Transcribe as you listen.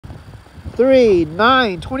3,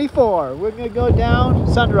 9, 24. We're gonna go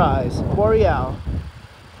down Sunrise, Boreal.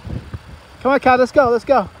 Come on, Kyle, let's go, let's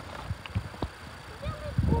go.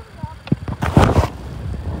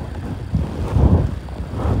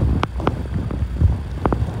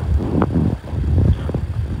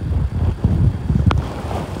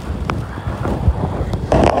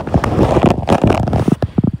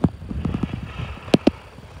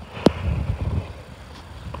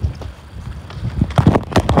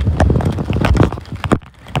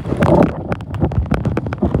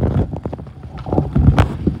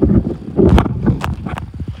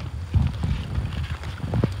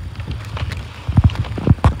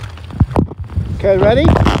 Okay, ready?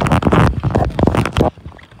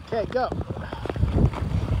 Okay, go.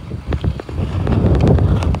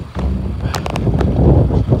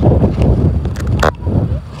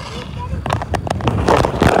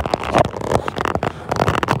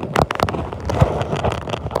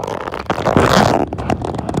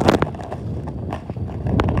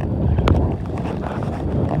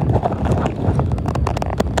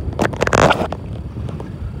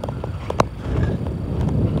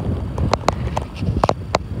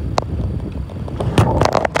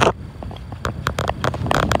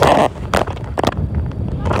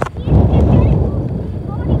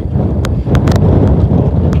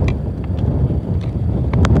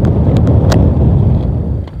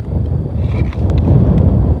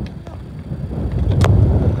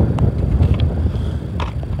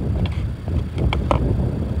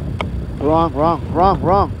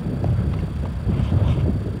 Wrong.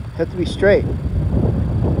 Have to be straight.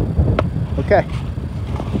 Okay.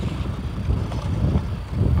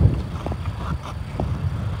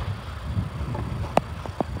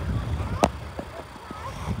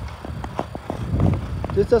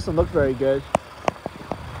 This doesn't look very good.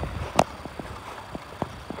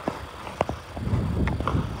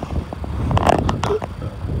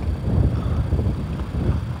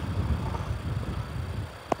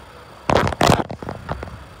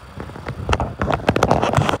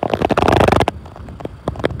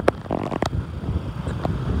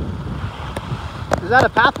 Is that a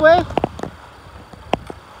pathway?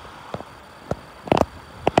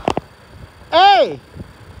 Hey!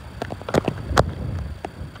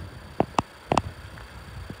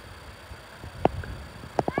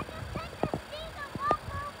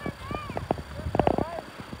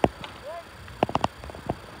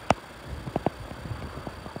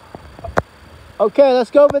 Okay, let's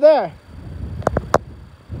go over there.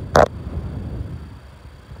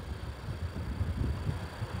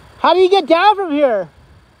 How do you get down from here?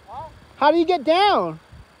 Huh? How do you get down?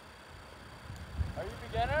 Are you a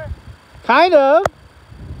beginner? Kind of.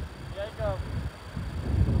 Yeah, go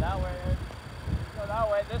that way. Go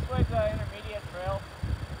that way. This way's the intermediate trail.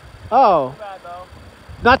 Oh. Not too bad though.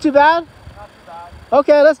 Not too bad? Not too bad.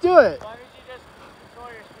 Okay, let's do it. As long as you just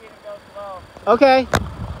control your speed and go slow. Okay.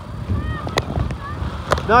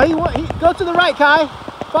 No, he go to the right, Kai.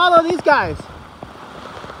 Follow these guys.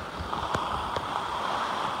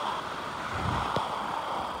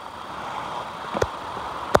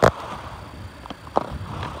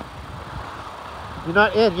 You're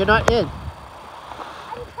not in, you're not in. I'm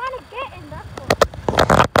trying to get in, that's what.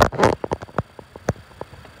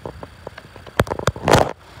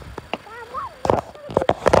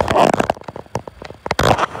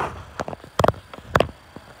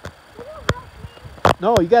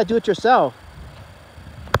 No, you gotta do it yourself.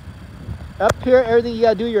 Up here, everything you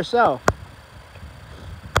gotta do yourself.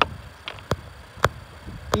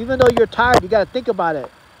 Even though you're tired, you gotta think about it.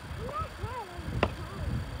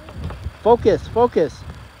 Focus, focus.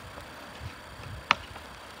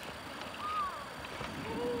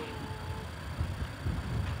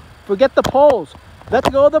 Forget the poles.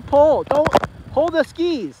 Let go of the pole. Don't hold the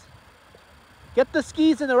skis. Get the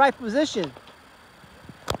skis in the right position.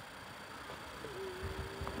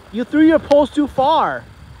 You threw your poles too far.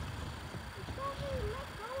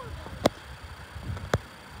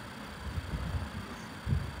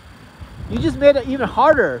 You just made it even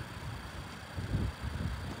harder.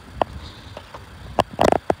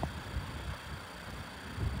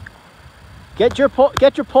 Get your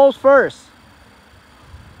poles first.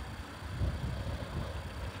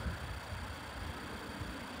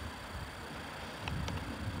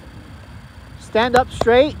 Stand up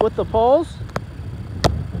straight with the poles.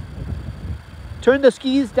 Turn the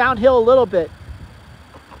skis downhill a little bit.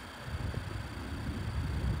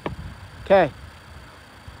 Okay.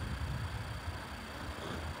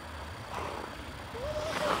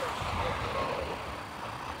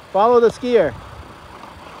 Follow the skier.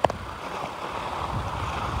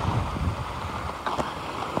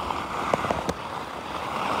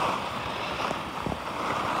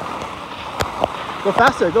 Go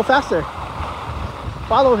faster, go faster.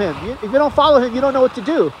 Follow him. If you don't follow him, you don't know what to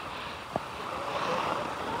do.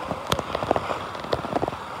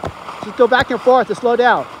 Just go back and forth to slow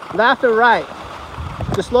down. Left or right.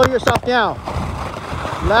 Just slow yourself down.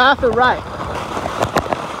 Left or right.